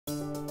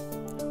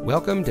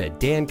Welcome to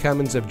Dan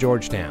Cummins of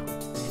Georgetown,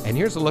 and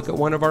here's a look at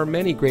one of our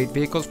many great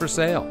vehicles for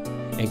sale,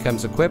 and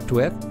comes equipped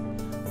with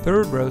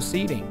third row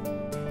seating,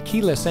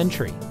 keyless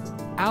entry,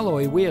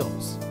 alloy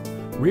wheels,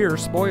 rear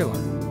spoiler,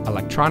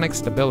 electronic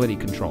stability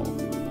control,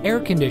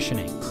 air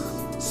conditioning,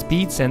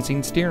 speed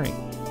sensing steering,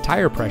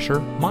 tire pressure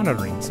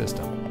monitoring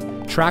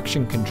system,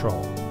 traction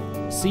control,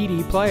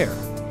 CD player,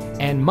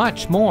 and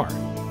much more.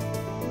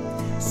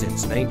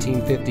 Since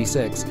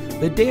 1956,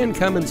 the Dan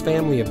Cummins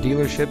family of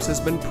dealerships has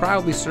been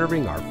proudly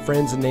serving our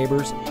friends and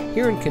neighbors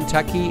here in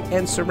Kentucky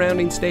and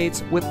surrounding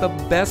states with the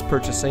best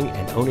purchasing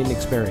and owning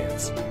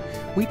experience.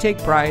 We take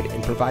pride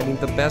in providing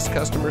the best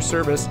customer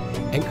service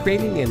and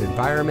creating an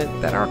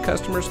environment that our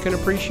customers can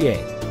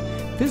appreciate.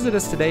 Visit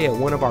us today at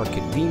one of our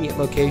convenient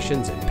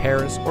locations in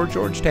Paris or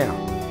Georgetown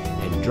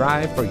and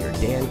drive for your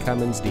Dan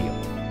Cummins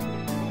deal.